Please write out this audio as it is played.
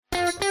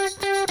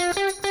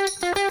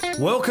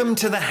Welcome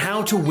to the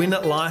How to Win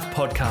at Life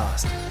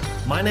podcast.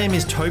 My name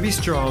is Toby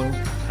Strong,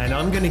 and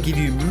I'm going to give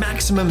you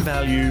maximum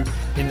value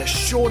in the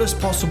shortest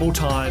possible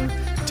time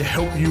to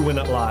help you win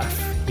at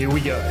life. Here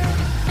we go.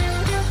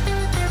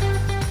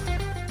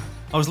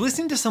 I was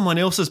listening to someone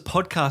else's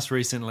podcast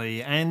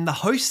recently, and the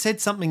host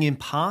said something in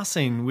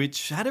passing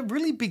which had a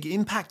really big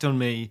impact on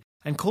me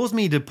and caused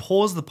me to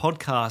pause the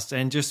podcast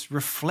and just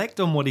reflect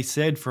on what he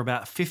said for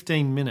about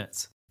 15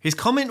 minutes. His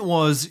comment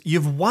was,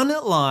 "You've won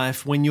at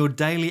life when your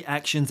daily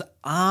actions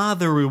are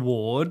the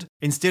reward,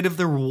 instead of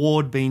the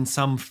reward being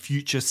some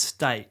future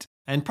state."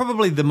 And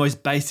probably the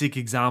most basic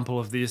example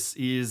of this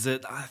is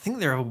that I think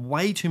there are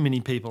way too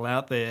many people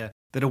out there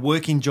that are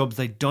working jobs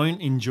they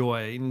don't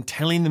enjoy and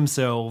telling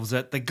themselves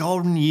that the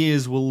golden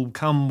years will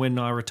come when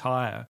I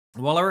retire.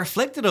 While I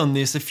reflected on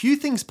this, a few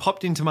things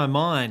popped into my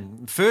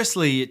mind.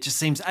 Firstly, it just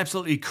seems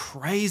absolutely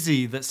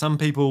crazy that some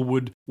people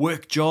would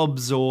work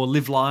jobs or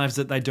live lives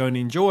that they don't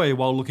enjoy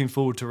while looking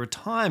forward to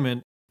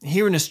retirement.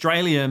 Here in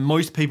Australia,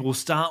 most people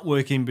start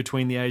working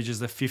between the ages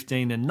of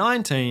 15 and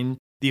 19.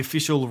 The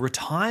official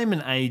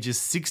retirement age is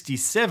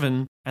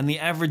 67, and the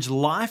average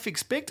life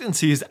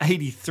expectancy is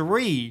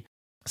 83.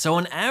 So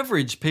on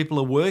average, people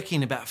are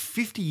working about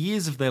 50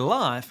 years of their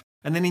life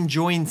and then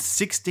enjoying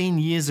 16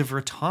 years of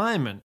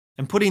retirement.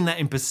 And putting that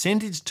in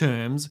percentage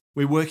terms,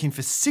 we're working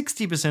for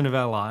 60% of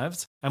our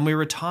lives and we're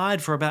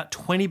retired for about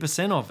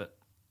 20% of it.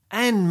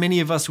 And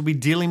many of us will be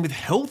dealing with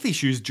health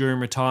issues during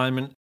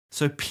retirement,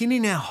 so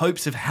pinning our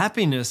hopes of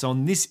happiness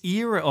on this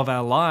era of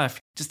our life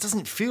just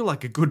doesn't feel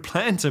like a good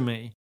plan to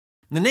me.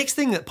 The next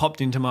thing that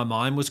popped into my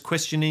mind was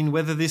questioning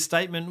whether this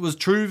statement was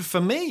true for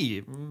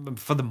me.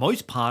 For the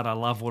most part, I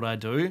love what I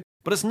do,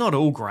 but it's not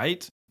all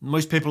great.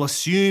 Most people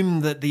assume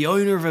that the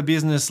owner of a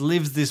business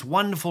lives this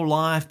wonderful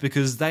life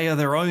because they are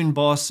their own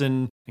boss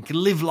and can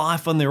live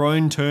life on their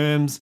own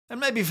terms. And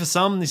maybe for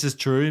some this is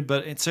true,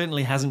 but it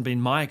certainly hasn't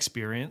been my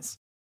experience.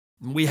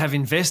 We have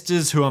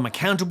investors who I'm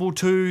accountable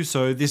to,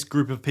 so this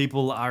group of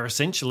people are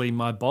essentially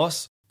my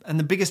boss. And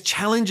the biggest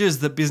challenges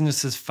that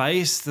businesses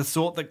face, the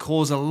sort that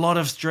cause a lot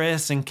of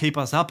stress and keep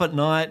us up at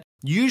night,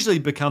 usually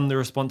become the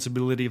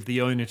responsibility of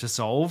the owner to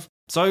solve.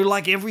 So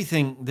like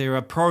everything, there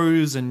are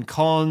pros and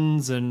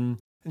cons, and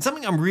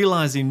something I'm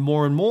realizing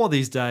more and more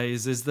these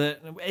days is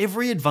that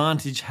every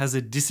advantage has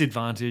a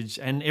disadvantage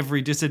and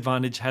every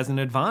disadvantage has an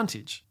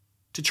advantage.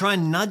 To try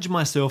and nudge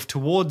myself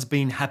towards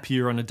being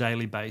happier on a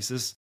daily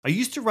basis, I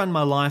used to run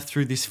my life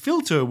through this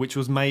filter which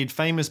was made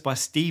famous by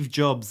Steve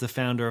Jobs, the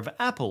founder of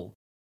Apple.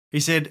 He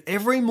said,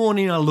 "Every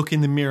morning I look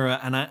in the mirror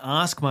and I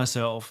ask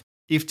myself,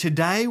 if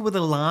today were the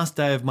last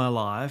day of my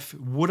life,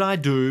 would I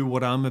do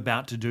what I'm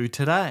about to do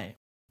today?"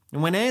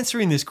 And when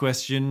answering this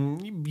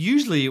question,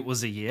 usually it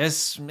was a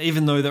yes,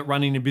 even though that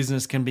running a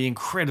business can be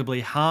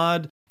incredibly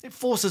hard. It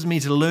forces me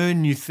to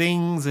learn new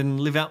things and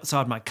live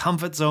outside my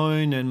comfort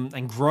zone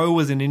and grow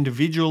as an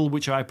individual,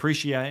 which I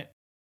appreciate.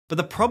 But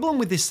the problem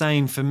with this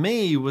saying for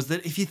me was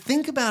that if you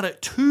think about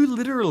it too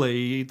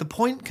literally, the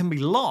point can be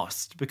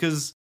lost,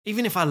 because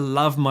even if I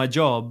love my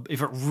job,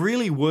 if it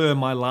really were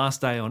my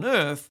last day on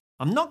earth,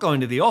 I'm not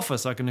going to the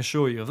office, I can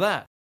assure you of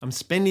that. I'm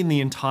spending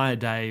the entire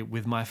day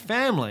with my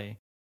family.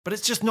 But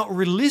it's just not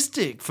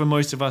realistic for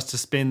most of us to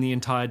spend the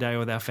entire day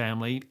with our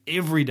family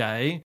every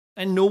day,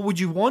 and nor would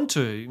you want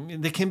to.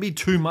 There can be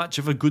too much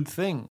of a good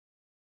thing.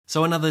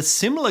 So another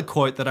similar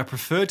quote that I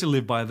prefer to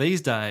live by these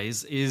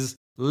days is,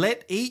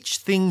 "Let each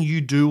thing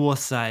you do or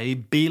say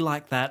be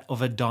like that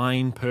of a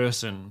dying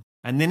person."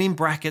 And then in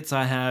brackets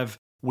I have,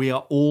 "We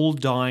are all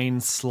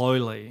dying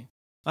slowly."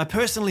 I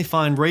personally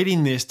find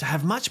reading this to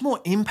have much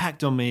more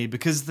impact on me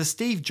because the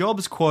Steve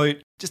Jobs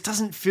quote just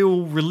doesn't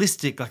feel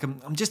realistic. Like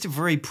I'm just a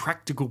very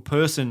practical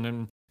person,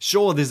 and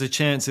sure, there's a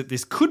chance that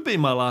this could be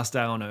my last day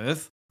on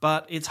earth,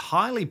 but it's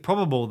highly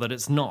probable that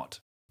it's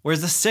not.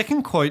 Whereas the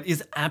second quote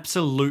is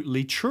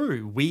absolutely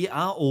true. We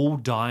are all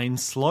dying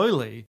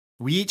slowly.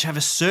 We each have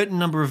a certain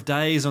number of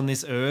days on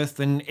this earth,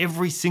 and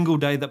every single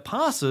day that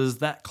passes,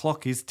 that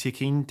clock is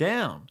ticking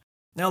down.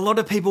 Now, a lot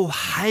of people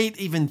hate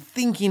even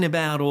thinking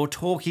about or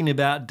talking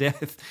about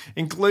death,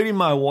 including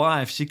my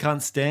wife. She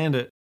can't stand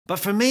it. But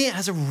for me, it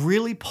has a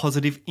really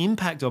positive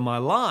impact on my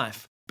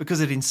life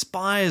because it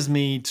inspires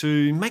me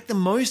to make the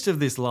most of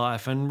this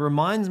life and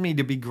reminds me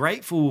to be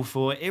grateful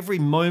for every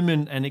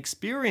moment and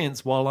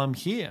experience while I'm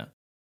here.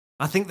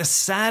 I think the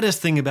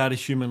saddest thing about a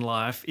human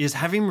life is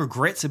having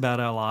regrets about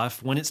our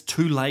life when it's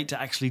too late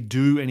to actually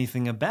do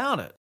anything about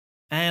it.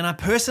 And I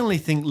personally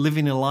think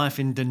living a life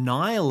in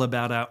denial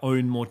about our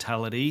own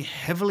mortality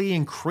heavily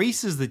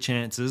increases the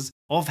chances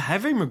of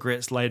having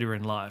regrets later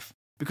in life,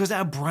 because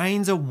our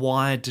brains are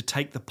wired to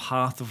take the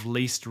path of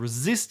least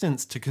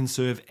resistance to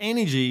conserve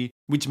energy,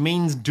 which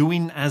means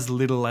doing as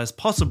little as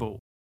possible.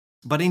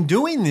 But in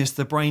doing this,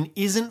 the brain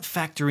isn't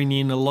factoring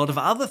in a lot of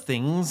other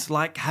things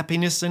like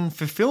happiness and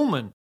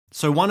fulfillment.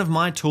 So one of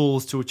my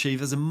tools to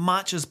achieve as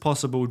much as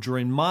possible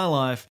during my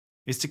life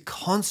is to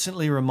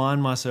constantly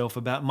remind myself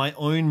about my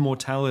own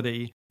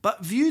mortality,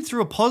 but viewed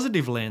through a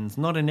positive lens,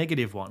 not a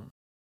negative one.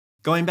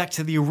 Going back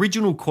to the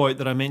original quote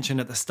that I mentioned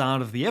at the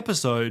start of the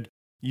episode,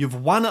 You've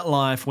won at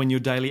life when your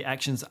daily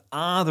actions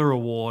are the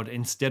reward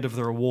instead of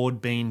the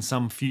reward being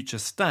some future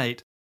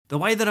state. The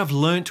way that I've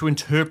learned to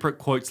interpret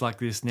quotes like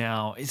this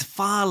now is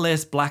far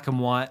less black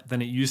and white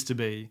than it used to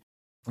be.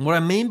 And what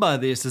I mean by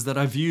this is that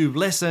I view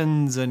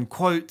lessons and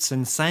quotes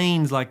and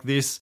sayings like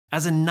this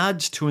as a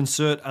nudge to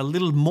insert a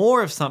little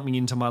more of something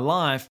into my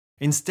life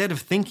instead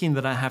of thinking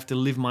that I have to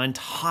live my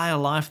entire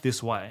life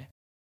this way.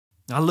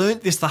 I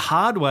learnt this the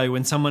hard way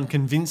when someone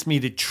convinced me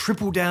to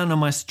triple down on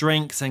my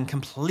strengths and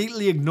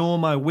completely ignore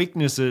my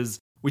weaknesses,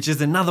 which is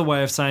another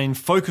way of saying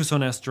focus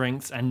on our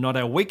strengths and not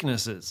our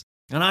weaknesses.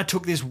 And I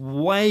took this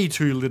way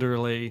too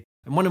literally.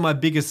 And one of my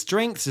biggest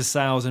strengths is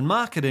sales and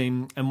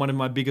marketing, and one of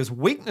my biggest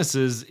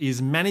weaknesses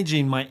is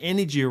managing my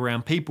energy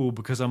around people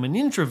because I'm an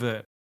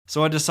introvert.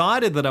 So I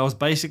decided that I was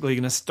basically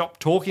going to stop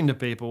talking to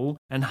people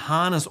and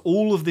harness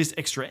all of this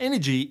extra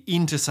energy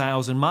into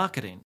sales and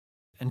marketing.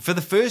 And for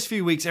the first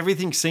few weeks,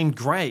 everything seemed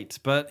great,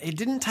 but it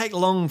didn't take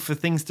long for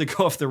things to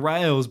go off the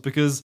rails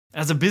because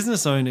as a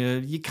business owner,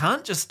 you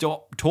can't just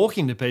stop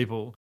talking to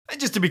people. And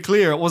just to be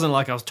clear, it wasn't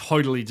like I was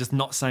totally just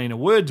not saying a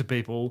word to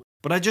people,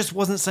 but I just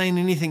wasn't saying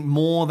anything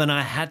more than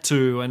I had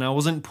to, and I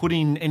wasn't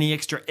putting any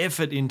extra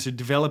effort into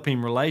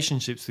developing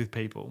relationships with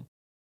people.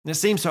 And it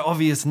seems so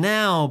obvious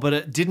now, but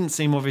it didn't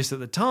seem obvious at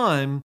the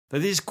time, that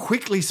this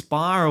quickly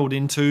spiraled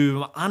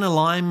into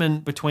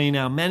unalignment between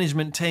our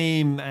management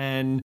team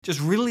and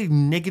just really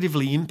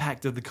negatively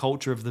impacted the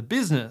culture of the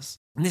business.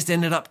 And this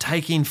ended up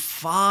taking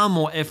far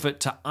more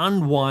effort to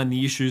unwind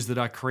the issues that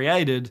I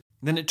created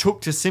than it took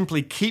to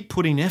simply keep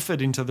putting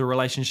effort into the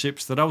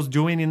relationships that I was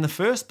doing in the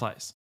first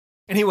place.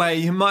 Anyway,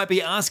 you might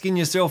be asking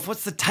yourself,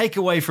 what's the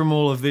takeaway from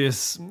all of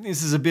this?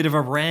 This is a bit of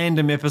a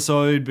random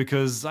episode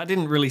because I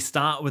didn't really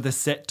start with a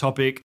set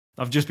topic.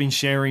 I've just been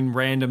sharing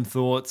random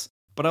thoughts.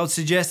 But I would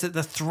suggest that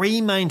the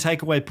three main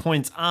takeaway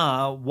points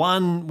are,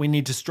 1, we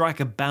need to strike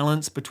a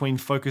balance between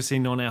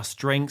focusing on our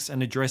strengths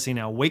and addressing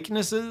our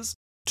weaknesses.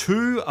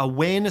 2,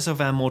 awareness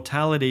of our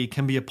mortality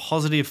can be a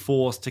positive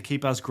force to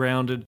keep us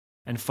grounded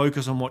and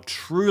focus on what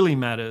truly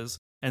matters.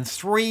 And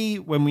 3,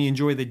 when we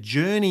enjoy the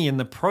journey and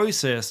the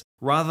process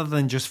rather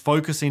than just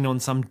focusing on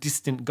some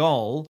distant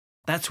goal,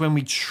 that's when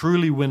we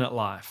truly win at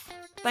life.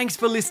 Thanks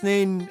for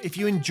listening. If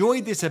you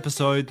enjoyed this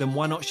episode, then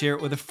why not share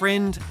it with a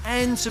friend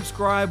and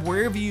subscribe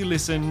wherever you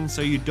listen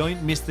so you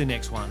don't miss the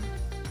next one.